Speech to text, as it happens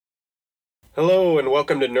Hello and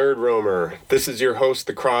welcome to Nerd Roamer. This is your host,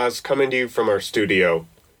 The Cross, coming to you from our studio.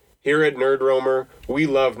 Here at Nerd Roamer, we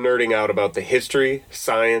love nerding out about the history,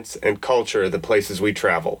 science, and culture of the places we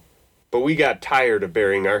travel. But we got tired of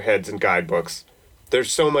burying our heads in guidebooks.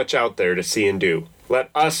 There's so much out there to see and do. Let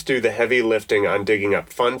us do the heavy lifting on digging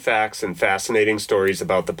up fun facts and fascinating stories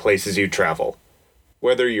about the places you travel.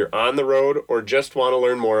 Whether you're on the road or just want to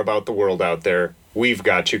learn more about the world out there, we've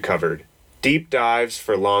got you covered. Deep dives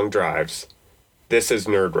for long drives. This is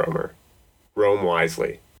Nerd Roamer. Roam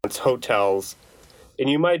wisely. It's hotels. And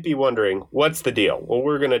you might be wondering, what's the deal? Well,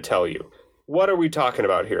 we're going to tell you. What are we talking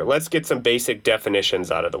about here? Let's get some basic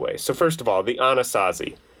definitions out of the way. So first of all, the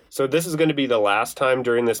Anasazi. So this is going to be the last time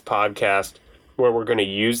during this podcast where we're going to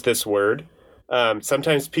use this word.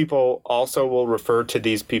 Sometimes people also will refer to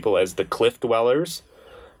these people as the cliff dwellers.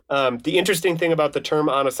 The interesting thing about the term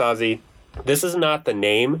Anasazi, this is not the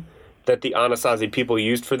name that the Anasazi people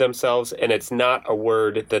used for themselves, and it's not a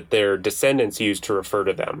word that their descendants used to refer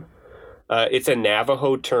to them. It's a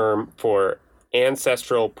Navajo term for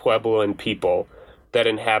ancestral Puebloan people that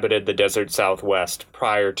inhabited the desert Southwest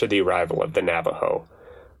prior to the arrival of the Navajo.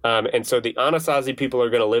 And so the Anasazi people are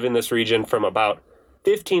going to live in this region from about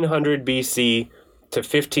 1500 BC to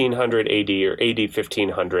 1500 AD or AD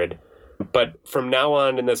 1500. But from now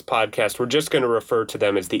on in this podcast, we're just going to refer to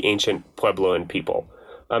them as the ancient Puebloan people.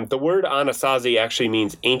 The word Anasazi actually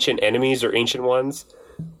means ancient enemies or ancient ones.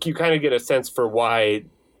 You kind of get a sense for why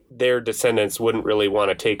their descendants wouldn't really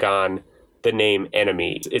want to take on the name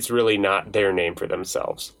enemy. It's really not their name for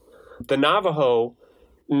themselves. The Navajo,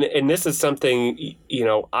 and this is something,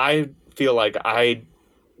 I feel like I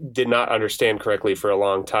did not understand correctly for a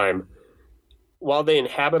long time. While they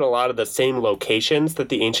inhabit a lot of the same locations that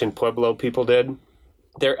the ancient Pueblo people did,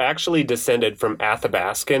 they're actually descended from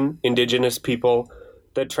Athabascan indigenous people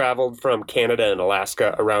that traveled from Canada and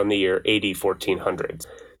Alaska around the year AD 1400.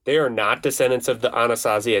 They are not descendants of the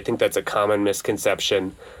Anasazi. I think that's a common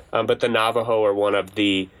misconception. But the Navajo are one of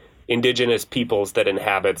the indigenous peoples that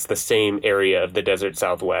inhabits the same area of the desert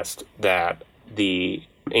Southwest that the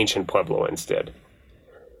ancient Puebloans did.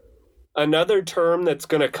 Another term that's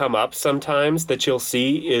going to come up sometimes that you'll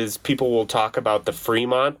see is people will talk about the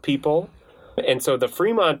Fremont people. And so the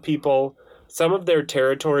Fremont people, some of their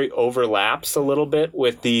territory overlaps a little bit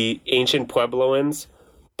with the ancient Puebloans,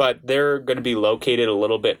 but they're going to be located a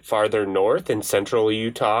little bit farther north in central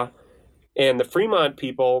Utah. And the Fremont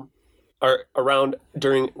people are around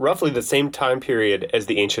during roughly the same time period as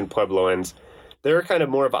the ancient Puebloans. They're kind of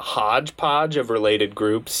more of a hodgepodge of related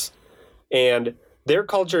groups, and their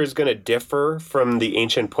culture is going to differ from the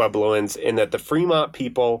ancient Puebloans in that the Fremont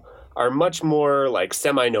people are much more like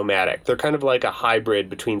semi-nomadic. They're kind of like a hybrid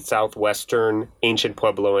between southwestern ancient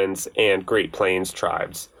Puebloans and Great Plains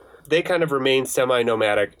tribes. They kind of remain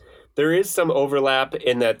semi-nomadic. There is some overlap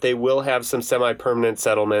in that they will have some semi-permanent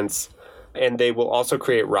settlements, and they will also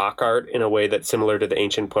create rock art in a way that's similar to the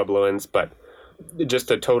ancient Puebloans, but just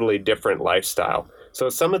a totally different lifestyle. So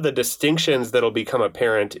some of the distinctions that'll become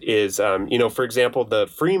apparent is, for example, the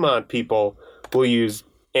Fremont people will use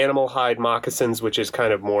animal hide moccasins, which is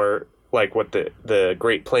kind of more like what the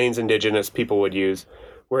Great Plains indigenous people would use,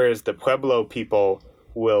 whereas the Pueblo people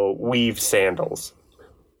will weave sandals.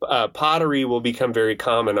 Pottery will become very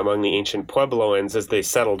common among the ancient Puebloans as they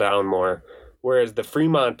settle down more, whereas the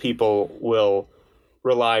Fremont people will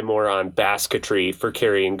rely more on basketry for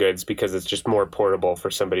carrying goods because it's just more portable for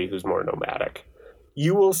somebody who's more nomadic.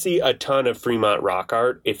 You will see a ton of Fremont rock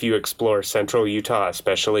art if you explore central Utah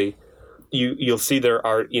especially. You'll see their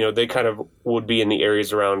art, they kind of would be in the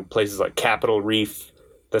areas around places like Capitol Reef,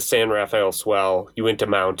 the San Rafael Swell, Uinta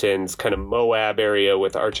Mountains, kind of Moab area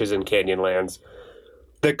with arches and canyonlands.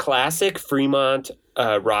 The classic Fremont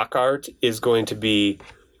rock art is going to be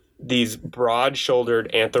these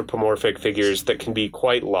broad-shouldered anthropomorphic figures that can be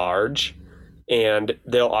quite large, and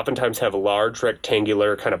they'll oftentimes have large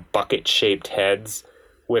rectangular kind of bucket-shaped heads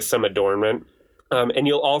with some adornment. And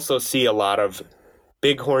you'll also see a lot of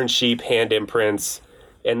bighorn sheep hand imprints,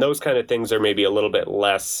 and those kind of things are maybe a little bit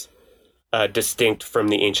less distinct from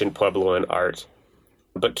the ancient Puebloan art.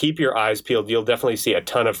 But keep your eyes peeled. You'll definitely see a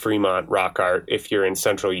ton of Fremont rock art if you're in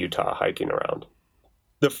central Utah hiking around.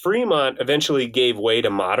 The Fremont eventually gave way to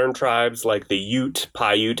modern tribes like the Ute,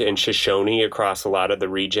 Paiute, and Shoshone across a lot of the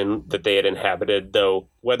region that they had inhabited, though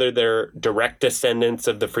whether they're direct descendants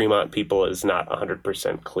of the Fremont people is not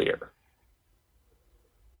 100% clear.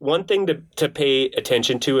 One thing to pay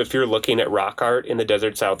attention to if you're looking at rock art in the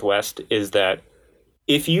desert Southwest is that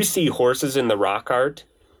if you see horses in the rock art,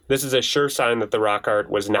 this is a sure sign that the rock art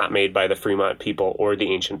was not made by the Fremont people or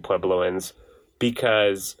the ancient Puebloans,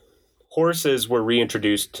 because horses were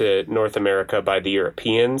reintroduced to North America by the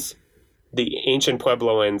Europeans, the ancient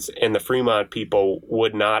Puebloans and the Fremont people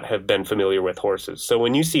would not have been familiar with horses. So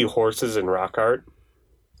when you see horses in rock art,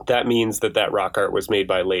 that means that rock art was made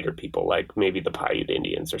by later people, like maybe the Paiute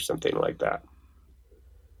Indians or something like that.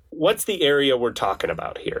 What's the area we're talking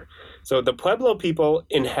about here? So the Pueblo people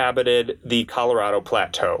inhabited the Colorado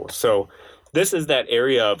Plateau. So this is that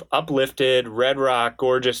area of uplifted, red rock,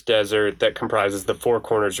 gorgeous desert that comprises the Four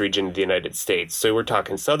Corners region of the United States. So we're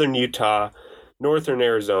talking southern Utah, northern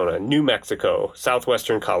Arizona, New Mexico,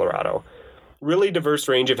 southwestern Colorado. Really diverse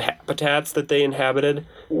range of habitats that they inhabited.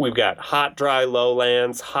 We've got hot, dry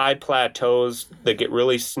lowlands, high plateaus that get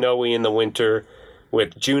really snowy in the winter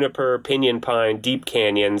with juniper, pinyon pine, deep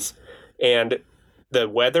canyons. And the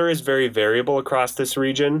weather is very variable across this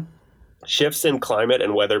region. Shifts in climate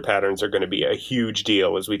and weather patterns are going to be a huge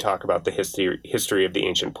deal as we talk about the history of the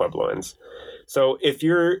ancient Puebloans. So if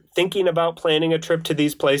you're thinking about planning a trip to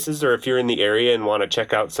these places, or if you're in the area and want to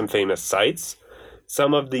check out some famous sites,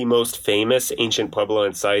 some of the most famous ancient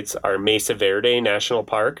Puebloan sites are Mesa Verde National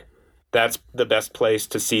Park. That's the best place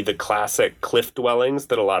to see the classic cliff dwellings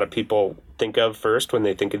that a lot of people think of first when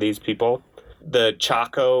they think of these people. The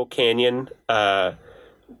Chaco Canyon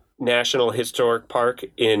National Historic Park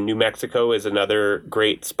in New Mexico is another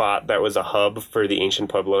great spot that was a hub for the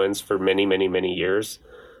ancient Puebloans for many, many, many years.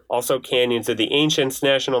 Also, Canyons of the Ancients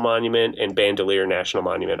National Monument and Bandelier National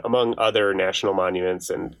Monument, among other national monuments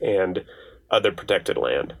and other protected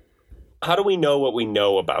land. How do we know what we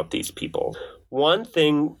know about these people? One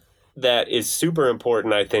thing that is super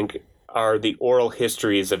important, I think, are the oral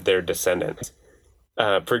histories of their descendants.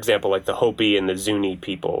 For example, like the Hopi and the Zuni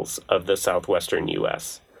peoples of the southwestern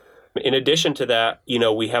U.S. In addition to that,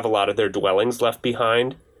 we have a lot of their dwellings left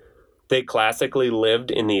behind. They classically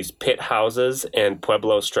lived in these pit houses and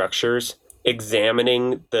Pueblo structures,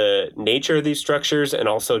 examining the nature of these structures and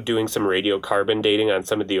also doing some radiocarbon dating on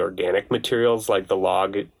some of the organic materials, like the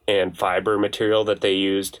log and fiber material that they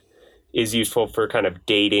used is useful for kind of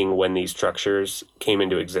dating when these structures came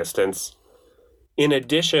into existence. In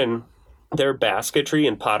addition, their basketry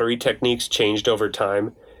and pottery techniques changed over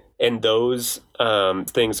time, and those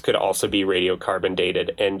things could also be radiocarbon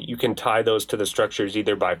dated. And you can tie those to the structures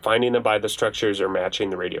either by finding them by the structures or matching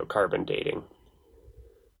the radiocarbon dating.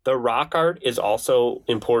 The rock art is also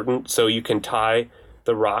important, so you can tie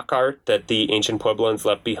the rock art that the ancient Puebloans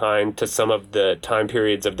left behind to some of the time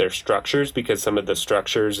periods of their structures, because some of the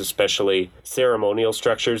structures, especially ceremonial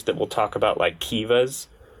structures that we'll talk about, like kivas,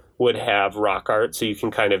 would have rock art, so you can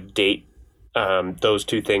kind of date those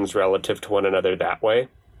two things relative to one another that way.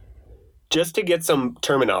 Just to get some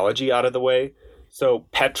terminology out of the way, so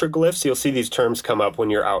petroglyphs, you'll see these terms come up when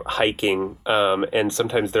you're out hiking, and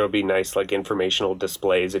sometimes there will be nice like informational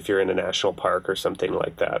displays if you're in a national park or something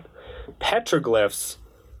like that. Petroglyphs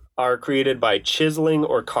are created by chiseling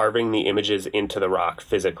or carving the images into the rock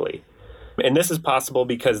physically. And this is possible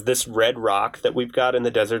because this red rock that we've got in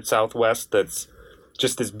the desert Southwest that's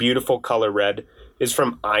just this beautiful color red is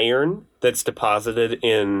from iron that's deposited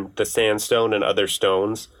in the sandstone and other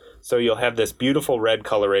stones. So you'll have this beautiful red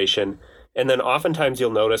coloration. And then oftentimes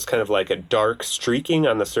you'll notice kind of like a dark streaking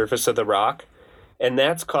on the surface of the rock. And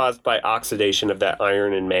that's caused by oxidation of that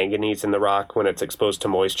iron and manganese in the rock when it's exposed to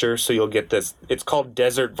moisture. So you'll get this, it's called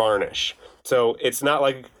desert varnish. So it's not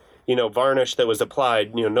like, varnish that was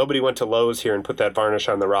applied. Nobody went to Lowe's here and put that varnish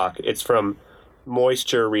on the rock. It's from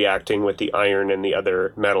moisture reacting with the iron and the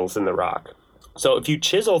other metals in the rock. So if you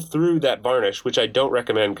chisel through that varnish, which I don't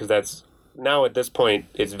recommend because that's now at this point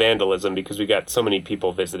it's vandalism because we got so many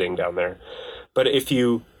people visiting down there. But if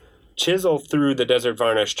you chisel through the desert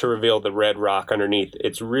varnish to reveal the red rock underneath,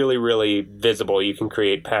 it's really, really visible. You can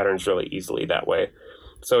create patterns really easily that way.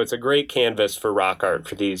 So it's a great canvas for rock art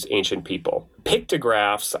for these ancient people.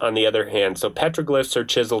 Pictographs, on the other hand, so petroglyphs are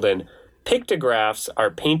chiseled in. Pictographs are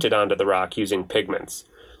painted onto the rock using pigments.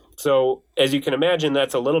 So as you can imagine,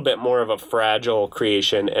 that's a little bit more of a fragile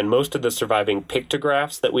creation, and most of the surviving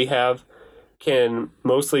pictographs that we have can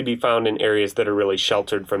mostly be found in areas that are really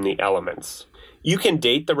sheltered from the elements. You can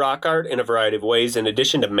date the rock art in a variety of ways, in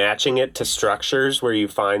addition to matching it to structures where you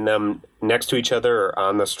find them next to each other or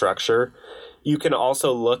on the structure. You can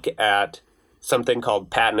also look at something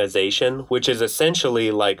called patinization, which is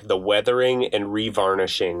essentially like the weathering and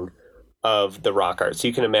revarnishing of the rock art. So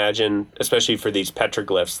you can imagine, especially for these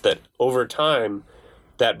petroglyphs, that over time,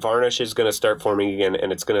 that varnish is going to start forming again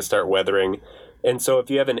and it's going to start weathering. And so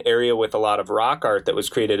if you have an area with a lot of rock art that was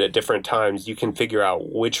created at different times, you can figure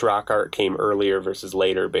out which rock art came earlier versus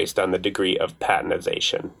later based on the degree of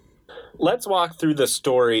patinization. let's walk through the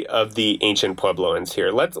story of the ancient Puebloans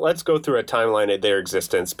here. Let's go through a timeline of their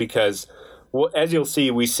existence because, well, as you'll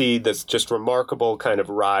see, we see this just remarkable kind of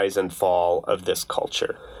rise and fall of this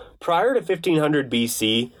culture. Prior to 1500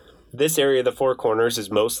 BC, this area of the Four Corners is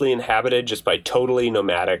mostly inhabited just by totally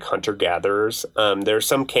nomadic hunter-gatherers. There are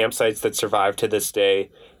some campsites that survive to this day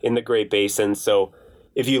in the Great Basin. So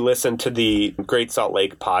if you listen to the Great Salt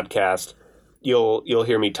Lake podcast, you'll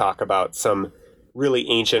hear me talk about some really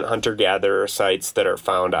ancient hunter-gatherer sites that are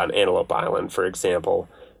found on Antelope Island, for example.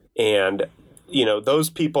 And, those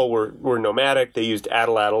people were nomadic. They used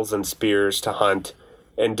atlatls and spears to hunt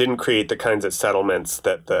and didn't create the kinds of settlements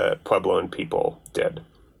that the Puebloan people did.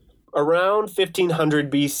 Around 1500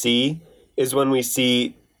 BC is when we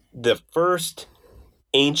see the first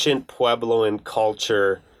ancient Puebloan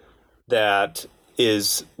culture that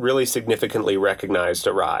is really significantly recognized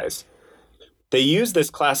arise. They use this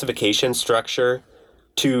classification structure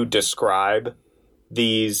to describe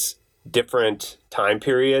these different time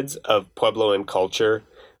periods of Puebloan culture,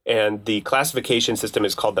 and the classification system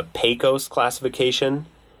is called the Pecos classification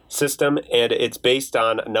system, and it's based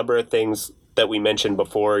on a number of things that we mentioned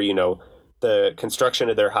before, the construction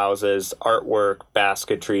of their houses, artwork,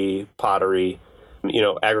 basketry, pottery,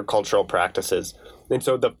 agricultural practices. And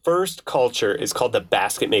so the first culture is called the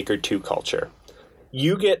Basket Maker II culture.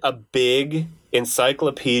 You get a big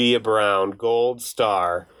Encyclopedia Brown gold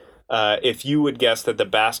star if you would guess that the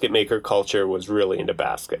basket maker culture was really into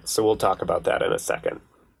baskets. So we'll talk about that in a second.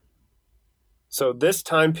 So this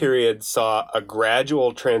time period saw a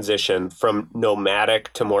gradual transition from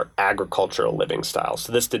nomadic to more agricultural living styles.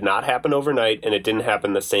 So this did not happen overnight, and it didn't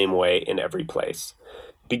happen the same way in every place.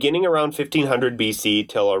 Beginning around 1500 BC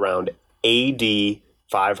till around AD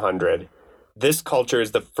 500, this culture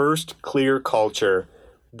is the first clear culture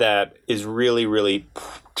that is really, really,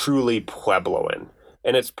 truly Puebloan.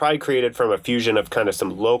 And it's probably created from a fusion of kind of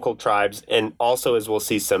some local tribes, and also, as we'll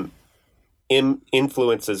see, some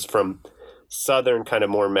influences from southern kind of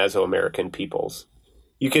more Mesoamerican peoples.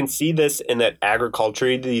 You can see this in that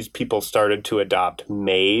agriculture, these people started to adopt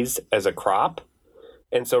maize as a crop.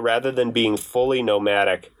 And so rather than being fully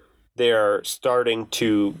nomadic, they're starting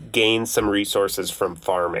to gain some resources from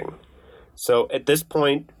farming. So at this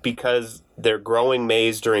point, because they're growing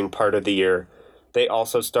maize during part of the year, they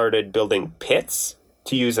also started building pits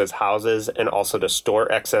to use as houses and also to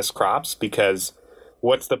store excess crops, because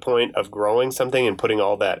what's the point of growing something and putting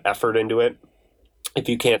all that effort into it if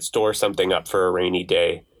you can't store something up for a rainy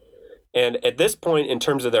day? And at this point, in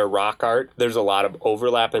terms of their rock art, there's a lot of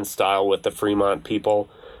overlap in style with the Fremont people.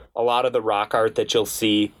 A lot of the rock art that you'll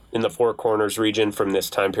see in the Four Corners region from this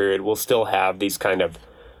time period will still have these kind of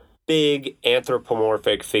big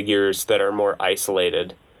anthropomorphic figures that are more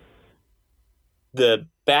isolated. The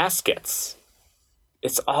baskets,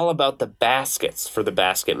 it's all about the baskets for the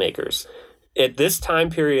basket makers. At this time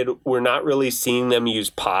period, we're not really seeing them use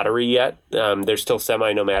pottery yet. They're still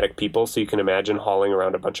semi-nomadic people, so you can imagine hauling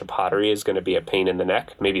around a bunch of pottery is going to be a pain in the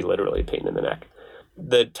neck, maybe literally a pain in the neck.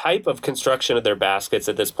 The type of construction of their baskets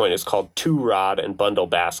at this point is called two-rod and bundle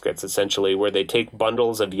baskets, essentially, where they take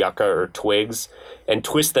bundles of yucca or twigs and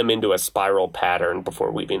twist them into a spiral pattern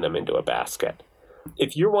before weaving them into a basket.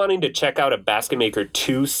 If you're wanting to check out a Basket Maker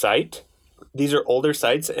 2 site, these are older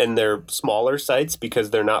sites and they're smaller sites because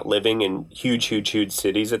they're not living in huge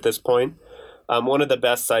cities at this point. One of the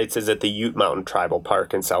best sites is at the Ute Mountain Tribal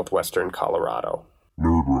Park in southwestern Colorado.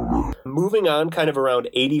 Moving on, kind of around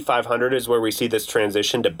 8500 is where we see this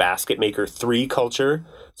transition to Basket Maker 3 culture.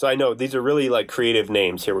 So I know these are really like creative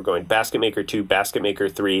names here. We're going Basket Maker 2, Basket Maker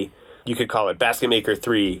 3. You could call it Basket Maker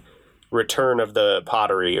 3, Return of the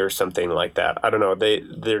Pottery or something like that. I don't know.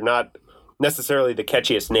 They're not necessarily the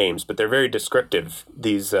catchiest names, but they're very descriptive.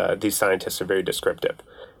 These scientists are very descriptive.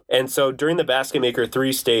 And so during the Basket Maker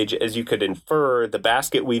 3 stage, as you could infer, the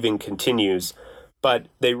basket weaving continues, but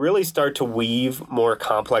they really start to weave more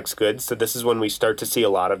complex goods. So this is when we start to see a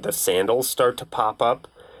lot of the sandals start to pop up,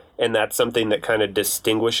 and that's something that kind of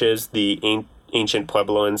distinguishes the ancient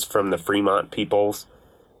Puebloans from the Fremont peoples.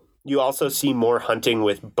 You also see more hunting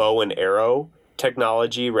with bow and arrow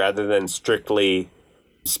technology rather than strictly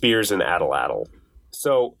spears and atlatl.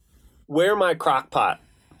 So where are my crockpot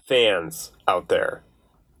fans out there?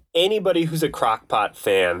 Anybody who's a crockpot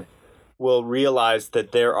fan will realize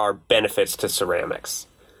that there are benefits to ceramics.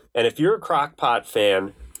 And if you're a crockpot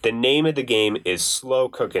fan, the name of the game is slow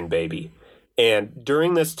cooking, baby. And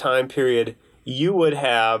during this time period, you would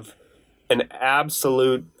have an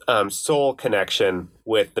absolute soul connection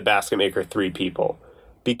with the Basket Maker 3 people,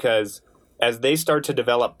 because as they start to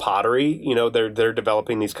develop pottery, they're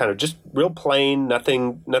developing these kind of just real plain,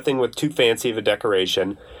 nothing with too fancy of a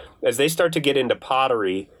decoration. As they start to get into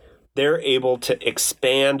pottery, they're able to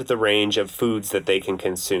expand the range of foods that they can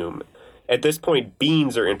consume. At this point,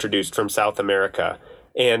 beans are introduced from South America,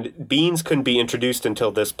 and beans couldn't be introduced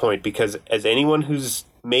until this point because, as anyone who's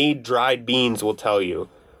made dried beans will tell you,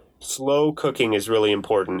 slow cooking is really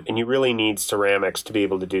important, and you really need ceramics to be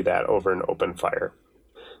able to do that over an open fire.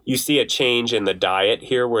 You see a change in the diet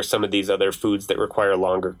here where some of these other foods that require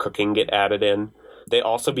longer cooking get added in. They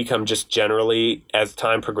also become just generally, as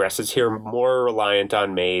time progresses here, more reliant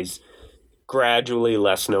on maize, gradually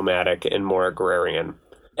less nomadic and more agrarian.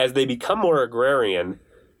 As they become more agrarian,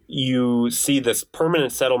 you see this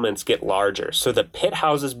permanent settlements get larger. So the pit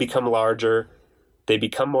houses become larger, they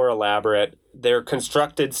become more elaborate. They're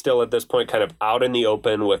constructed still at this point kind of out in the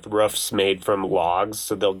open with roofs made from logs.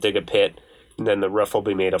 So they'll dig a pit and then the roof will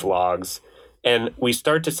be made of logs. And we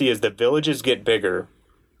start to see as the villages get bigger,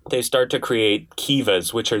 they start to create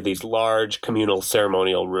kivas, which are these large communal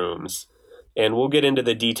ceremonial rooms. And we'll get into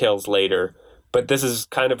the details later, but this is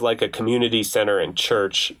kind of like a community center and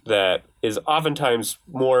church that is oftentimes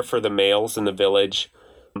more for the males in the village,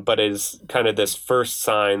 but is kind of this first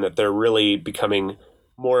sign that they're really becoming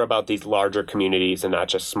more about these larger communities and not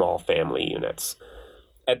just small family units.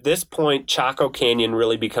 At this point, Chaco Canyon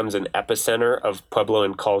really becomes an epicenter of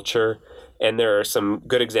Puebloan culture, and there are some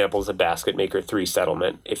good examples of Basket Maker 3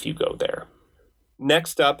 settlement if you go there.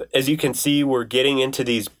 Next up, as you can see, we're getting into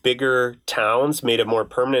these bigger towns made of more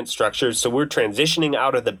permanent structures. So we're transitioning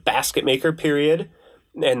out of the Basket Maker period,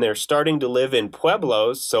 and they're starting to live in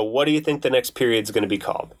pueblos. So what do you think the next period is going to be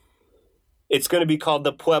called? It's going to be called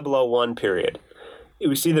the Pueblo I period.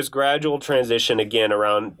 We see this gradual transition again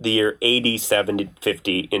around the year AD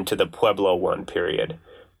 750 into the Pueblo I period.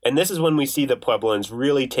 And this is when we see the Puebloans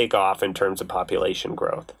really take off in terms of population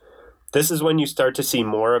growth. This is when you start to see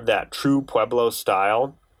more of that true Pueblo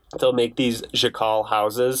style. They'll make these jacal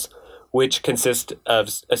houses, which consist of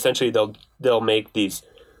essentially they'll make these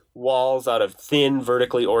walls out of thin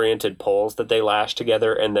vertically oriented poles that they lash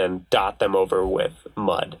together and then dot them over with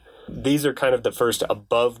mud. These are kind of the first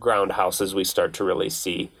above ground houses we start to really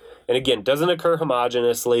see. And again, doesn't occur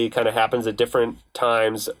homogeneously, kind of happens at different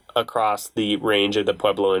times across the range of the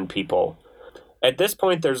Puebloan people. At this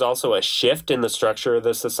point, there's also a shift in the structure of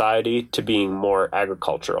the society to being more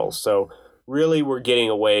agricultural. So really, we're getting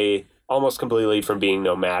away almost completely from being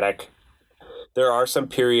nomadic. There are some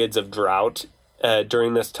periods of drought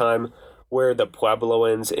during this time where the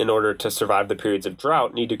Puebloans, in order to survive the periods of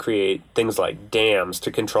drought, need to create things like dams to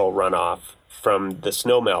control runoff from the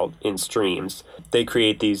snowmelt in streams. They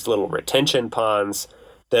create these little retention ponds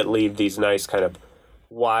that leave these nice kind of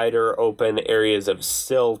wider open areas of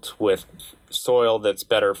silt with soil that's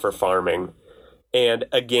better for farming. And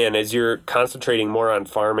again, as you're concentrating more on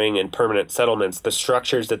farming and permanent settlements, the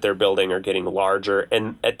structures that they're building are getting larger.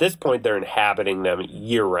 And at this point, they're inhabiting them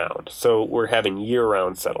year-round. So we're having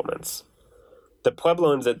year-round settlements. The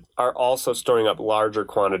Puebloans are also storing up larger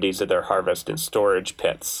quantities of their harvest in storage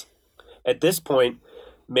pits. At this point,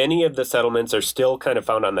 many of the settlements are still kind of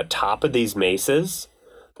found on the top of these mesas.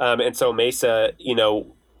 And so mesa,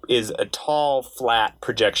 is a tall, flat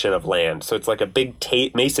projection of land. So it's like a big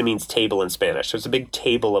mesa means table in Spanish. So it's a big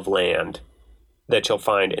table of land that you'll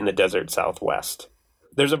find in the desert Southwest.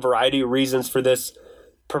 There's a variety of reasons for this.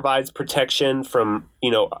 Provides protection from,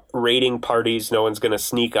 raiding parties. No one's going to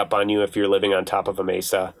sneak up on you if you're living on top of a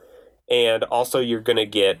mesa. And also you're going to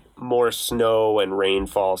get more snow and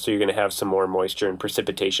rainfall. So you're going to have some more moisture and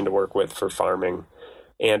precipitation to work with for farming.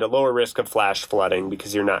 And a lower risk of flash flooding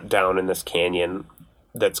because you're not down in this canyon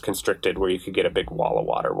that's constricted where you could get a big wall of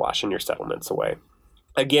water washing your settlements away.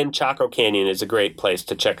 Again, Chaco Canyon is a great place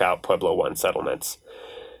to check out Pueblo I settlements.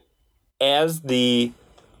 As the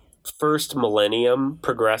first millennium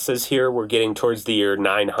progresses here, we're getting towards the year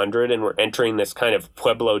 900 and we're entering this kind of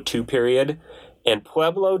Pueblo II period. And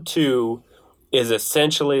Pueblo II is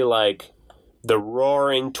essentially like the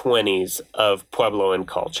roaring 20s of Puebloan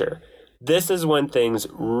culture. This is when things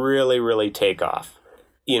really, really take off.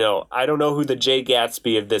 I don't know who the Jay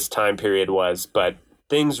Gatsby of this time period was, but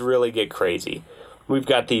things really get crazy. We've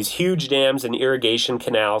got these huge dams and irrigation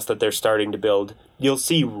canals that they're starting to build. You'll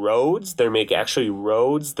see roads. They make actually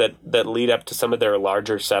roads that lead up to some of their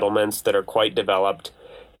larger settlements that are quite developed,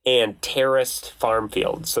 and terraced farm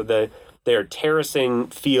fields. So they're terracing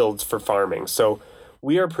fields for farming. So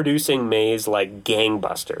we are producing maize like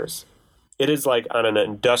gangbusters. It is like on an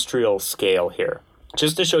industrial scale here.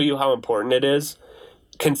 Just to show you how important it is,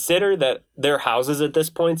 consider that their houses at this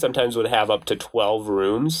point sometimes would have up to 12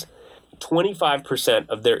 rooms. 25%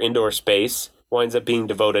 of their indoor space winds up being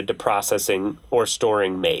devoted to processing or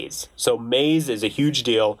storing maize. So maize is a huge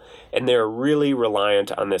deal, and they're really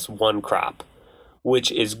reliant on this one crop,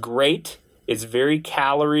 which is great. It's very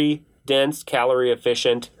calorie dense, calorie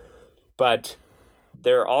efficient, but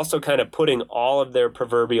they're also kind of putting all of their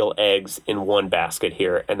proverbial eggs in one basket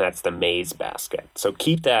here, and that's the maize basket. So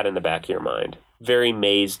keep that in the back of your mind. Very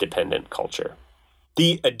maize-dependent culture.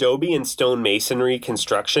 The adobe and stone masonry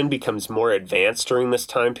construction becomes more advanced during this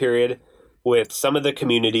time period, with some of the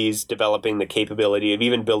communities developing the capability of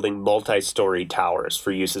even building multi-story towers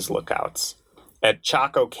for use as lookouts. At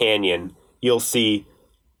Chaco Canyon, you'll see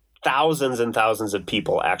thousands and thousands of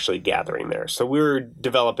people actually gathering there. So we're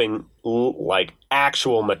developing like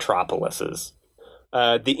actual metropolises.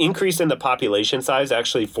 The increase in the population size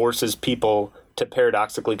actually forces people to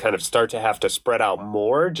paradoxically kind of start to have to spread out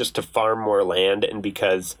more just to farm more land, and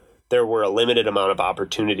because there were a limited amount of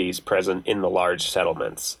opportunities present in the large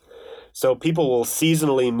settlements. So people will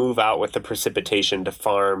seasonally move out with the precipitation to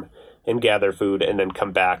farm and gather food and then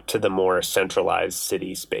come back to the more centralized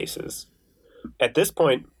city spaces. At this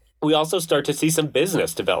point, we also start to see some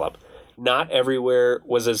business develop. Not everywhere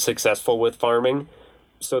was as successful with farming,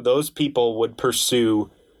 so those people would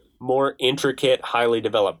pursue more intricate, highly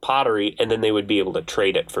developed pottery, and then they would be able to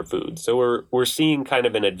trade it for food. So we're seeing kind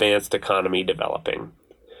of an advanced economy developing.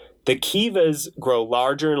 The kivas grow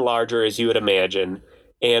larger and larger, as you would imagine,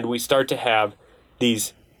 and we start to have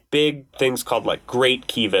these big things called like great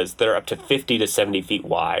kivas that are up to 50 to 70 feet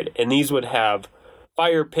wide. And these would have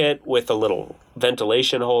fire pit with a little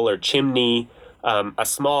ventilation hole or chimney, a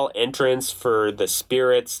small entrance for the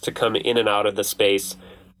spirits to come in and out of the space,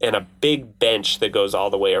 and a big bench that goes all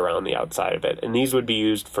the way around the outside of it. And these would be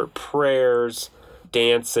used for prayers,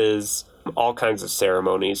 dances, all kinds of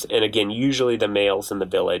ceremonies. And again, usually the males in the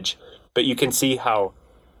village. But you can see how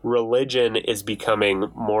religion is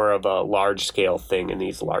becoming more of a large-scale thing in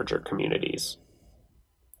these larger communities.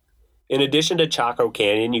 In addition to Chaco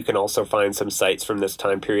Canyon, you can also find some sites from this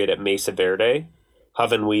time period at Mesa Verde,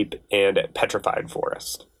 Hovenweep, and at Petrified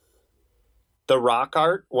Forest. The rock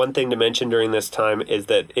art, one thing to mention during this time is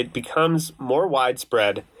that it becomes more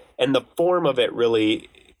widespread, and the form of it really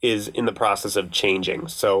is in the process of changing.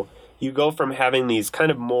 So you go from having these kind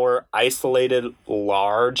of more isolated,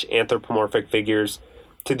 large anthropomorphic figures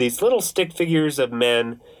to these little stick figures of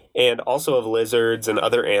men and also of lizards and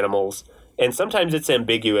other animals. And sometimes it's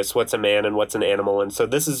ambiguous what's a man and what's an animal. And so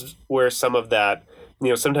this is where some of that,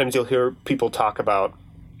 sometimes you'll hear people talk about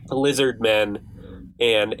lizard men.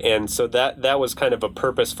 And so that was kind of a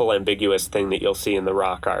purposeful, ambiguous thing that you'll see in the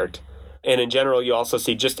rock art. And in general, you also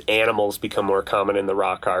see just animals become more common in the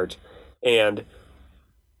rock art. And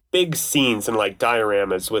big scenes and like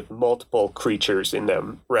dioramas with multiple creatures in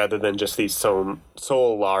them rather than just these so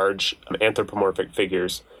large anthropomorphic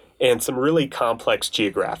figures. And some really complex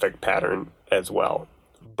geographic pattern as well.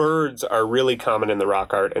 Birds are really common in the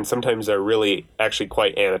rock art, and sometimes they're really actually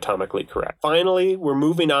quite anatomically correct. Finally, we're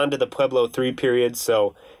moving on to the Pueblo III period.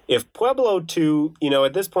 So if Pueblo II,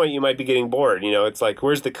 at this point you might be getting bored. It's like,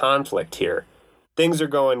 where's the conflict here? Things are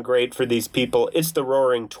going great for these people. It's the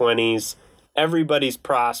roaring 20s. Everybody's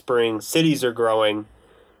prospering. Cities are growing.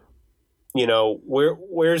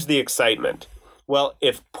 Where's the excitement? Well,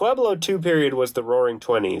 if Pueblo II period was the roaring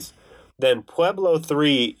 20s, then Pueblo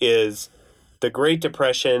III is the Great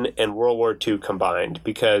Depression and World War II combined,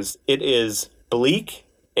 because it is bleak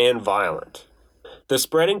and violent. The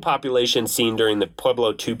spreading population seen during the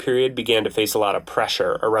Pueblo II period began to face a lot of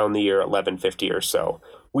pressure around the year 1150 or so.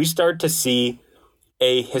 We start to see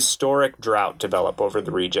a historic drought develop over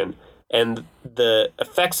the region, and the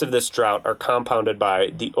effects of this drought are compounded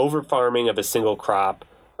by the overfarming of a single crop,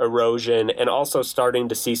 erosion, and also starting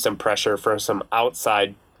to see some pressure from some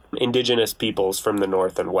outside indigenous peoples from the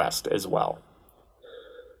north and west as well.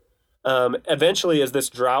 Eventually, as this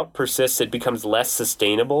drought persists, it becomes less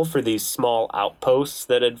sustainable for these small outposts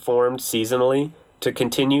that had formed seasonally to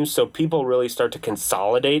continue, so people really start to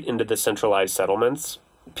consolidate into the centralized settlements.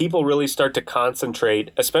 People really start to concentrate,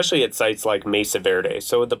 especially at sites like Mesa Verde.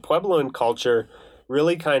 So the Puebloan culture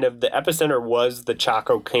really kind of, the epicenter was the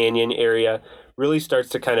Chaco Canyon area, really starts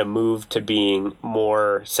to kind of move to being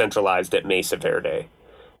more centralized at Mesa Verde.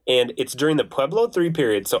 And it's during the Pueblo III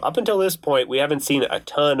period, so up until this point, we haven't seen a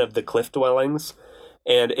ton of the cliff dwellings.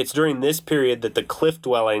 And it's during this period that the cliff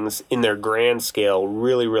dwellings in their grand scale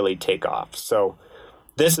really, really take off. So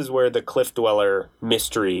this is where the cliff dweller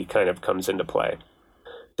mystery kind of comes into play.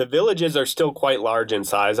 The villages are still quite large in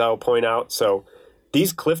size, I'll point out. So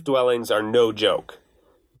these cliff dwellings are no joke.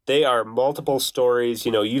 They are multiple stories.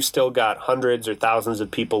 You've still got hundreds or thousands of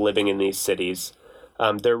people living in these cities.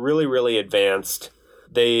 They're really, really advanced.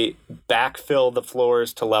 They backfill the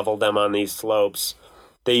floors to level them on these slopes.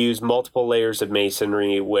 They use multiple layers of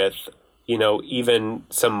masonry with, even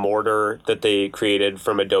some mortar that they created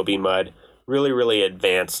from adobe mud. Really, really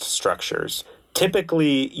advanced structures.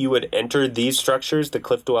 Typically, you would enter these structures, the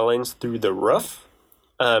cliff dwellings, through the roof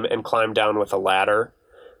and climb down with a ladder.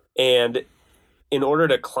 And in order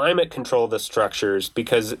to climate control the structures,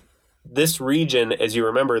 because this region, as you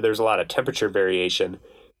remember, there's a lot of temperature variation,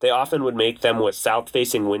 they often would make them with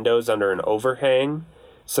south-facing windows under an overhang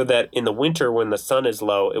so that in the winter when the sun is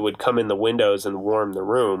low, it would come in the windows and warm the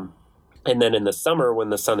room. And then in the summer when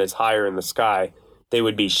the sun is higher in the sky, they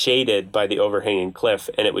would be shaded by the overhanging cliff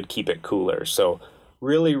and it would keep it cooler. So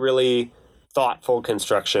really, really thoughtful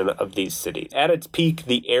construction of these cities. At its peak,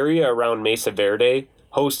 the area around Mesa Verde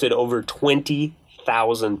hosted over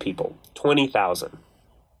 20,000 people. 20,000.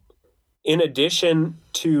 In addition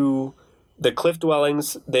to the cliff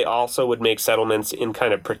dwellings, they also would make settlements in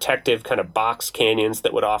kind of protective, kind of box canyons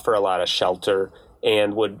that would offer a lot of shelter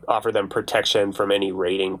and would offer them protection from any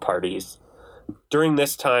raiding parties. During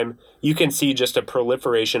this time, you can see just a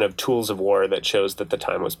proliferation of tools of war that shows that the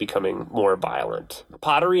time was becoming more violent.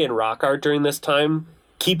 Pottery and rock art during this time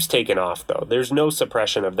keeps taking off, though. There's no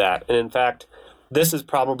suppression of that. And in fact, this is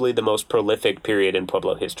probably the most prolific period in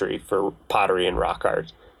Pueblo history for pottery and rock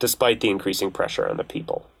art, despite the increasing pressure on the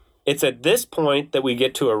people. It's at this point that we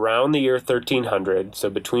get to around the year 1300, so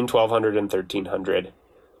between 1200 and 1300,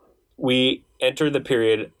 we enter the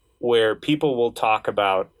period where people will talk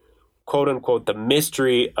about, quote unquote, the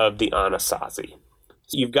mystery of the Anasazi.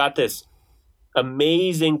 So you've got this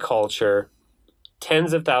amazing culture,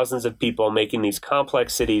 tens of thousands of people making these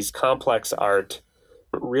complex cities, complex art,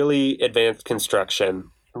 really advanced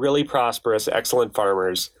construction, really prosperous, excellent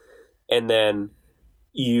farmers, and then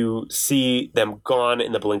you see them gone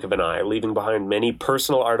in the blink of an eye, leaving behind many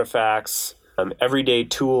personal artifacts, everyday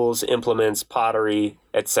tools, implements, pottery,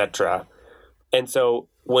 etc. And so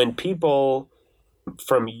when people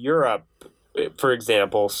from Europe, for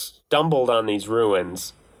example, stumbled on these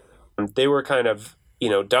ruins, they were kind of,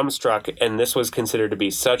 dumbstruck, and this was considered to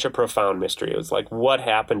be such a profound mystery. It was like, what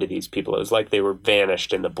happened to these people? It was like they were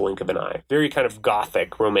vanished in the blink of an eye. Very kind of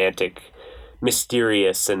gothic, romantic,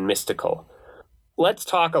 mysterious, and mystical. Let's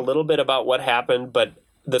talk a little bit about what happened, but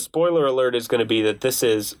the spoiler alert is going to be that this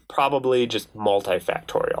is probably just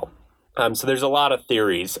multifactorial. So there's a lot of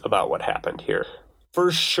theories about what happened here.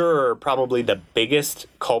 For sure, probably the biggest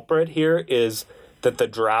culprit here is that the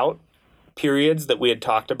drought periods that we had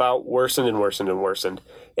talked about worsened and worsened and worsened.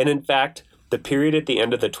 And in fact, the period at the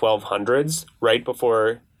end of the 1200s, right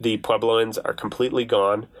before the Puebloans are completely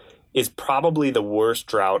gone, is probably the worst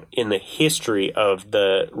drought in the history of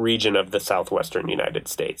the region of the southwestern United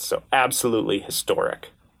States. So absolutely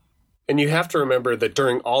historic. And you have to remember that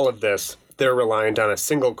during all of this, they're reliant on a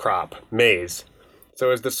single crop, maize.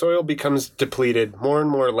 So as the soil becomes depleted, more and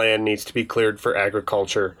more land needs to be cleared for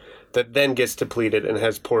agriculture that then gets depleted and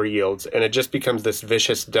has poor yields. And it just becomes this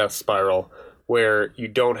vicious death spiral where you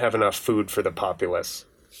don't have enough food for the populace.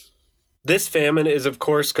 This famine is, of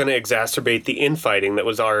course, going to exacerbate the infighting that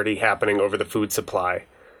was already happening over the food supply.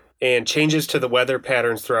 And changes to the weather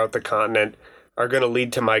patterns throughout the continent are going to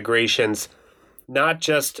lead to migrations, not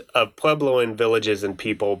just of Puebloan villages and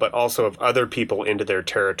people, but also of other people into their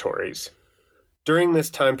territories. During this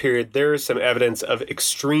time period, there is some evidence of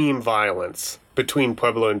extreme violence between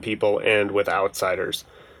Puebloan people and with outsiders.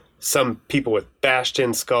 Some people with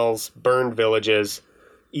bashed-in skulls, burned villages,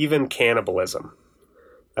 even cannibalism.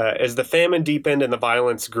 As the famine deepened and the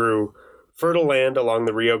violence grew, fertile land along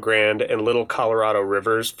the Rio Grande and Little Colorado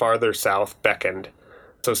rivers farther south beckoned.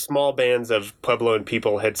 So small bands of Puebloan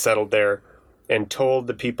people had settled there and told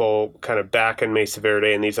the people kind of back in Mesa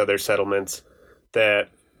Verde and these other settlements that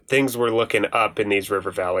things were looking up in these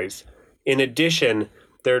river valleys. In addition,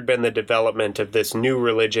 there had been the development of this new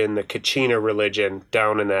religion, the Kachina religion,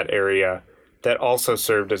 down in that area that also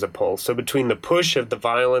served as a pull. So between the push of the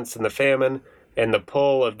violence and the famine and the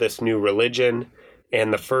pull of this new religion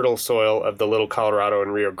and the fertile soil of the Little Colorado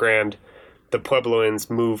and Rio Grande, the Puebloans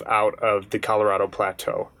move out of the Colorado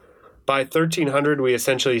Plateau. By 1300, we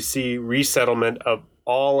essentially see resettlement of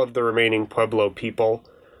all of the remaining Pueblo people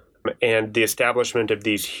and the establishment of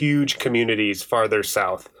these huge communities farther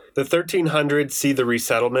south. The 1300s see the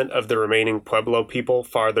resettlement of the remaining Pueblo people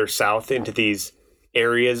farther south into these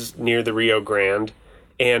areas near the Rio Grande,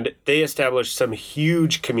 and they established some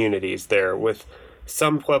huge communities there with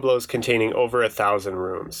some pueblos containing over 1,000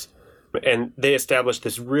 rooms. And they established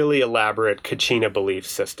this really elaborate Kachina belief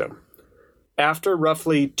system. After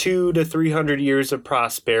roughly 200 to 300 years of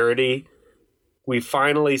prosperity, we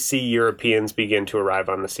finally see Europeans begin to arrive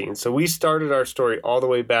on the scene. So we started our story all the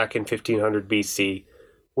way back in 1500 BC.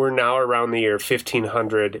 We're now around the year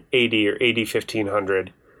 1500 AD or AD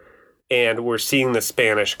 1500, and we're seeing the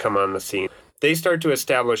Spanish come on the scene. They start to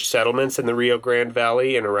establish settlements in the Rio Grande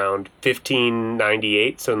Valley in around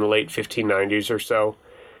 1598, so in the late 1590s or so.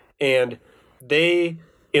 And they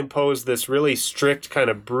impose this really strict, kind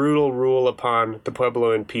of brutal rule upon the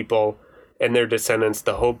Puebloan people and their descendants,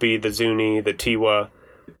 the Hopi, the Zuni, the Tiwa.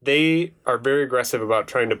 They are very aggressive about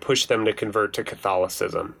trying to push them to convert to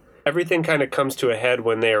Catholicism. Everything kind of comes to a head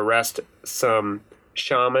when they arrest some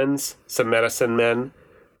shamans, some medicine men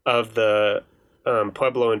of the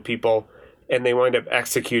Puebloan people, and they wind up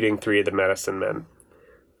executing 3 of the medicine men.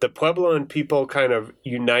 The Puebloan people kind of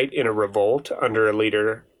unite in a revolt under a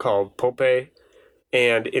leader called Pope,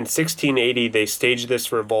 and in 1680 they stage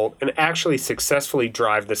this revolt and actually successfully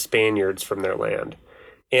drive the Spaniards from their land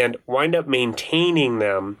and wind up maintaining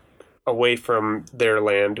them away from their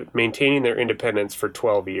land, maintaining their independence for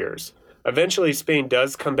 12 years. Eventually, Spain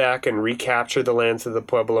does come back and recapture the lands of the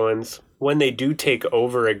Puebloans. When they do take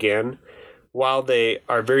over again, while they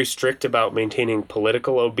are very strict about maintaining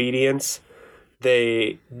political obedience,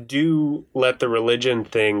 they do let the religion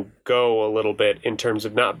thing go a little bit in terms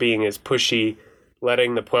of not being as pushy,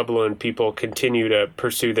 letting the Puebloan people continue to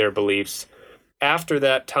pursue their beliefs. After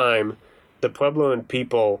that time, the Puebloan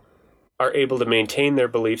people are able to maintain their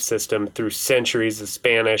belief system through centuries of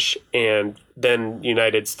Spanish and then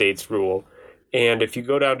United States rule. And if you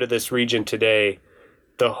go down to this region today,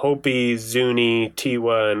 the Hopi, Zuni,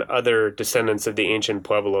 Tiwa, and other descendants of the ancient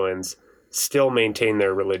Puebloans still maintain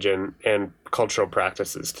their religion and cultural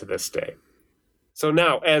practices to this day. So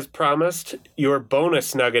now, as promised, your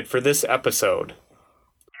bonus nugget for this episode.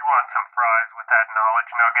 You want some fries with that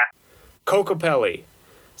knowledge nugget? Kokopelli.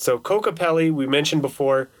 So Kokopelli, we mentioned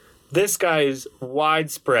before, this guy is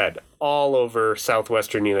widespread all over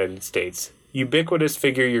southwestern United States. Ubiquitous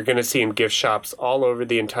figure, you're going to see in gift shops all over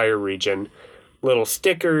the entire region. Little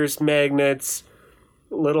stickers, magnets,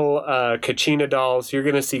 little Kachina dolls. You're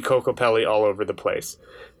going to see Kokopelli all over the place.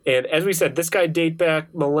 And as we said, this guy dates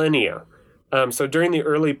back millennia. So during the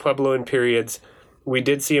early Puebloan periods, we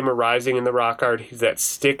did see him arising in the rock art. He's that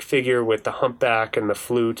stick figure with the humpback and the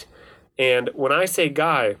flute. And when I say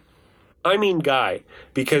guy, I mean guy,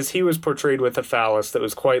 because he was portrayed with a phallus that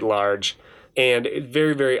was quite large, and it's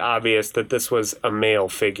very, very obvious that this was a male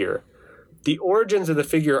figure. The origins of the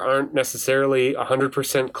figure aren't necessarily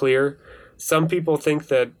 100% clear. Some people think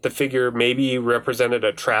that the figure maybe represented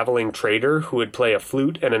a traveling trader who would play a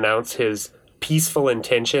flute and announce his peaceful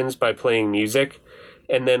intentions by playing music,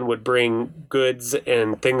 and then would bring goods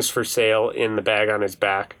and things for sale in the bag on his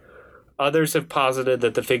back. Others have posited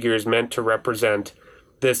that the figure is meant to represent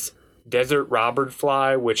this desert robber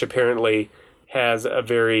fly, which apparently has a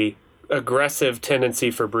very aggressive tendency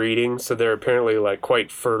for breeding, so they're apparently like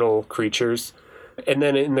quite fertile creatures. And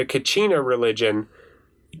then in the Kachina religion,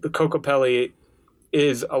 the Kokopelli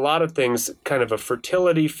is a lot of things, kind of a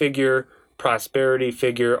fertility figure, prosperity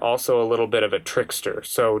figure, also a little bit of a trickster.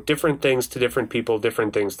 So different things to different people,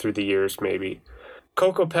 different things through the years maybe.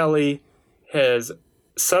 Kokopelli has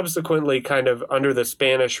subsequently, kind of under the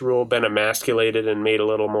Spanish rule, been emasculated and made a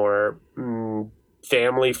little more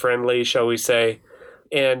family friendly, shall we say,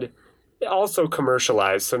 and also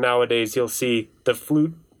commercialized. So nowadays you'll see the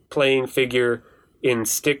flute playing figure in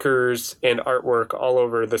stickers and artwork all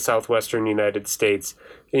over the southwestern United States.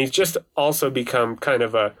 And he's just also become kind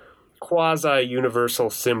of a quasi-universal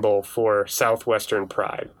symbol for southwestern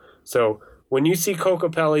pride. So when you see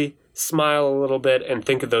Kokopelli, smile a little bit and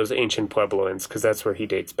think of those ancient Puebloans, because that's where he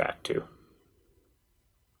dates back to.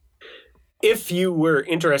 If you were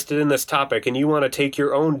interested in this topic and you want to take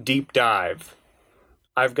your own deep dive,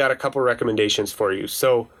 I've got a couple recommendations for you.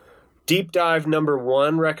 So deep dive number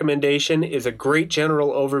 1 recommendation is a great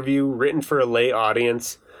general overview written for a lay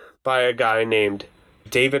audience by a guy named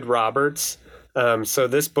David Roberts. So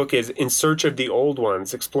this book is In Search of the Old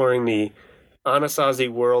Ones, exploring the Anasazi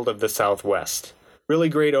world of the Southwest. Really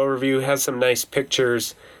great overview, has some nice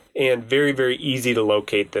pictures, and very, very easy to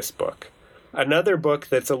locate this book. Another book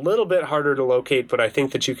that's a little bit harder to locate, but I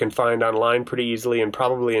think that you can find online pretty easily and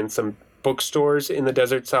probably in some bookstores in the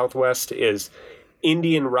desert Southwest, is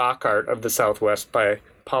Indian Rock Art of the Southwest by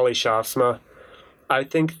Polly Schaafsma. I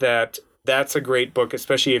think that that's a great book,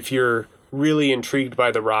 especially if you're really intrigued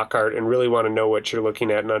by the rock art and really want to know what you're looking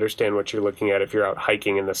at and understand what you're looking at if you're out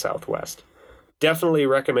hiking in the Southwest. Definitely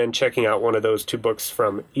recommend checking out one of those 2 books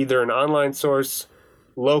from either an online source,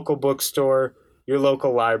 local bookstore, your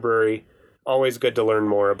local library. Always good to learn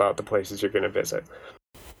more about the places you're going to visit.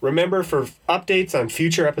 Remember, for updates on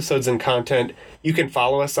future episodes and content, you can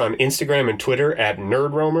follow us on Instagram and Twitter at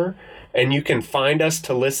NerdRoamer, and you can find us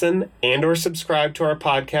to listen and or subscribe to our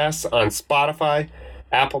podcasts on Spotify,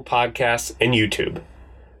 Apple Podcasts, and YouTube.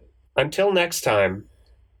 Until next time,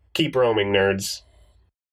 keep roaming, nerds.